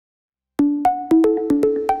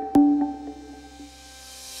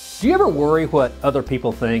Do you ever worry what other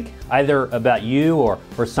people think, either about you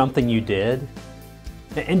or something you did?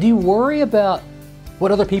 And do you worry about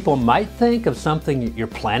what other people might think of something you're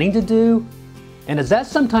planning to do? And does that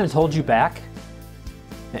sometimes hold you back?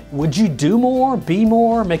 Would you do more, be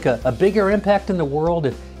more, make a bigger impact in the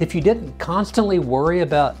world if you didn't constantly worry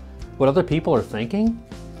about what other people are thinking?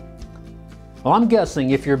 Well, I'm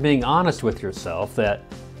guessing, if you're being honest with yourself, that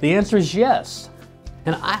the answer is yes.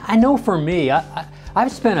 And I know for me,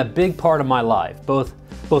 I've spent a big part of my life, both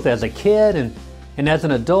as a kid and as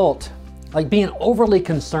an adult, like being overly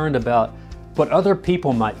concerned about what other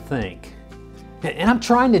people might think. And I'm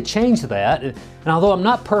trying to change that, and although I'm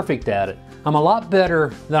not perfect at it, I'm a lot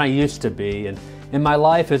better than I used to be, and my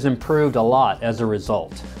life has improved a lot as a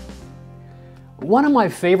result. One of my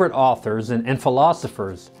favorite authors and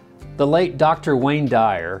philosophers, the late Dr. Wayne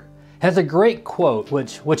Dyer, has a great quote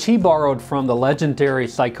which he borrowed from the legendary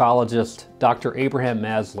psychologist Dr. Abraham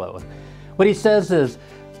Maslow. What he says is,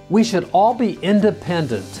 "We should all be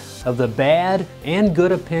independent of the bad and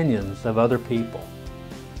good opinions of other people."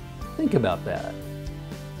 Think about that.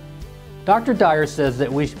 Dr. Dyer says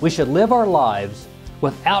that we should live our lives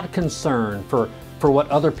without concern for what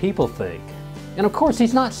other people think. And of course,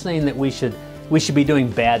 he's not saying that we should be doing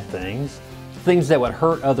bad things that would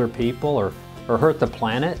hurt other people or hurt the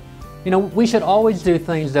planet. You know, we should always do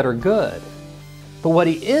things that are good. But what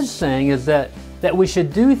he is saying is that we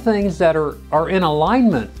should do things that are in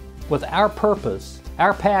alignment with our purpose,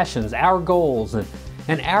 our passions, our goals,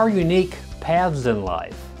 and our unique paths in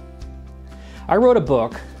life. I wrote a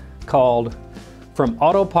book called From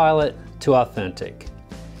Autopilot to Authentic.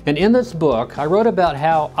 And in this book, I wrote about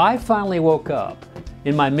how I finally woke up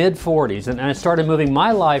in my mid-40s and I started moving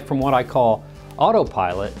my life from what I call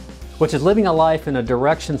autopilot, which is living a life in a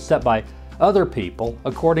direction set by other people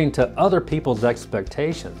according to other people's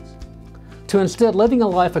expectations, to instead living a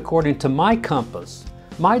life according to my compass,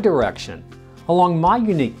 my direction, along my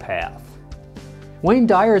unique path. Wayne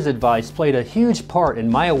Dyer's advice played a huge part in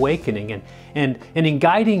my awakening and in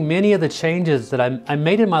guiding many of the changes that I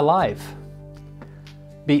made in my life.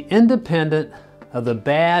 Be independent of the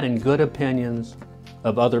bad and good opinions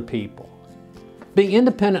of other people. Being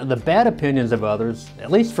independent of the bad opinions of others,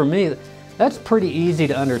 at least for me, that's pretty easy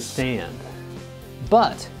to understand.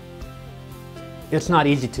 But it's not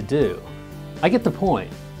easy to do. I get the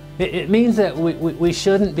point. It means that we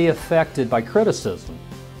shouldn't be affected by criticism.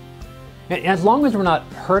 As long as we're not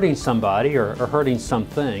hurting somebody or hurting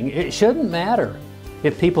something, it shouldn't matter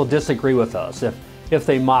if people disagree with us, if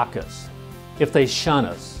they mock us, if they shun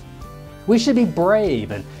us. We should be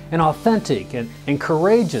brave and authentic and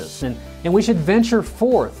courageous, and we should venture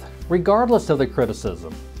forth regardless of the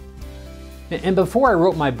criticism. And before I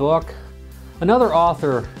wrote my book, another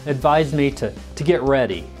author advised me to get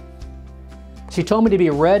ready. She told me to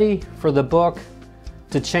be ready for the book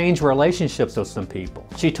to change relationships with some people.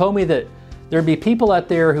 She told me that there'd be people out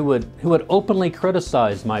there who would openly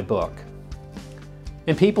criticize my book,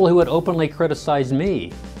 and people who would openly criticize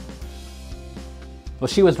me. Well,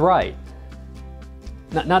 she was right.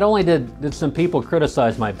 Not only did some people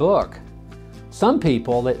criticize my book, some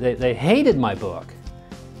people, they hated my book,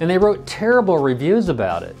 and they wrote terrible reviews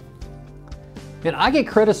about it. And I get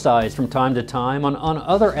criticized from time to time on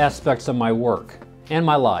other aspects of my work and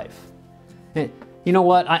my life. And you know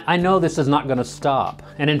what? I know this is not going to stop.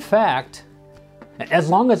 And in fact, as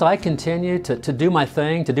long as I continue to do my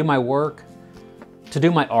thing, to do my work, to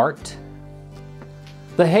do my art,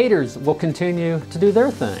 the haters will continue to do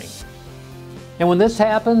their thing. And when this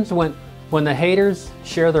happens, when the haters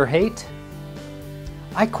share their hate,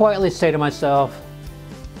 I quietly say to myself,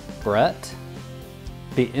 Brett,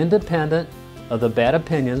 be independent of the bad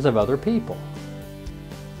opinions of other people.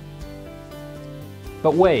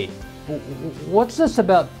 But wait, what's this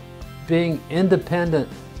about being independent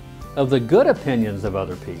of the good opinions of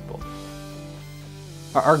other people?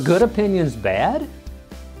 Are good opinions bad?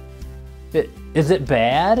 Is it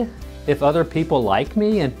bad if other people like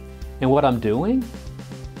me and what I'm doing?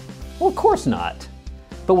 Well, of course not.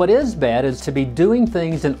 But what is bad is to be doing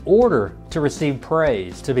things in order to receive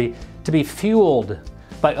praise, to be fueled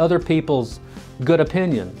by other people's good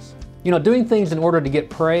opinions. You know, doing things in order to get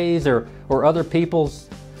praise or other people's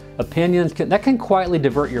opinions, that can quietly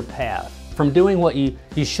divert your path from doing what you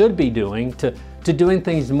should be doing to doing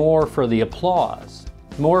things more for the applause,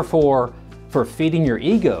 more for feeding your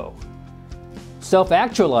ego.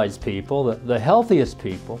 Self-actualized people, the healthiest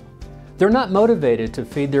people, they're not motivated to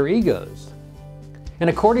feed their egos. And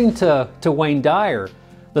according to Wayne Dyer,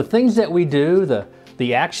 the things that we do,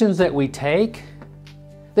 the actions that we take,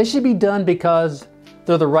 they should be done because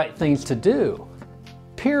they're the right things to do,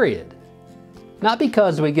 period. Not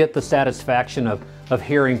because we get the satisfaction of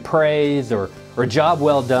hearing praise or job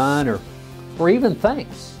well done or even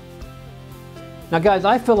thanks. Now guys,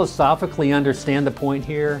 I philosophically understand the point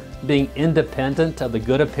here, being independent of the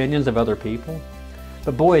good opinions of other people.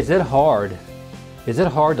 But boy, is it hard. Is it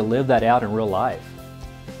hard to live that out in real life?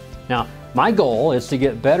 Now, my goal is to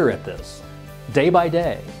get better at this, day by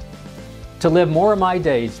day. To live more of my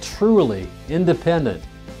days truly independent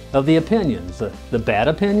of the opinions, the bad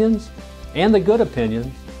opinions and the good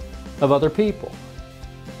opinions of other people.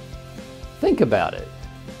 Think about it.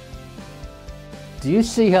 Do you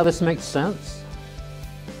see how this makes sense?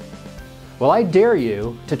 Well, I dare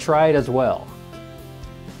you to try it as well.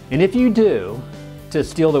 And if you do, to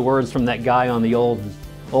steal the words from that guy on the old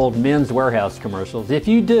Men's Wearhouse commercials, if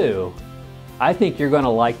you do, I think you're going to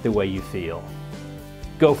like the way you feel.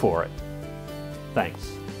 Go for it.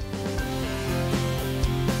 Thanks.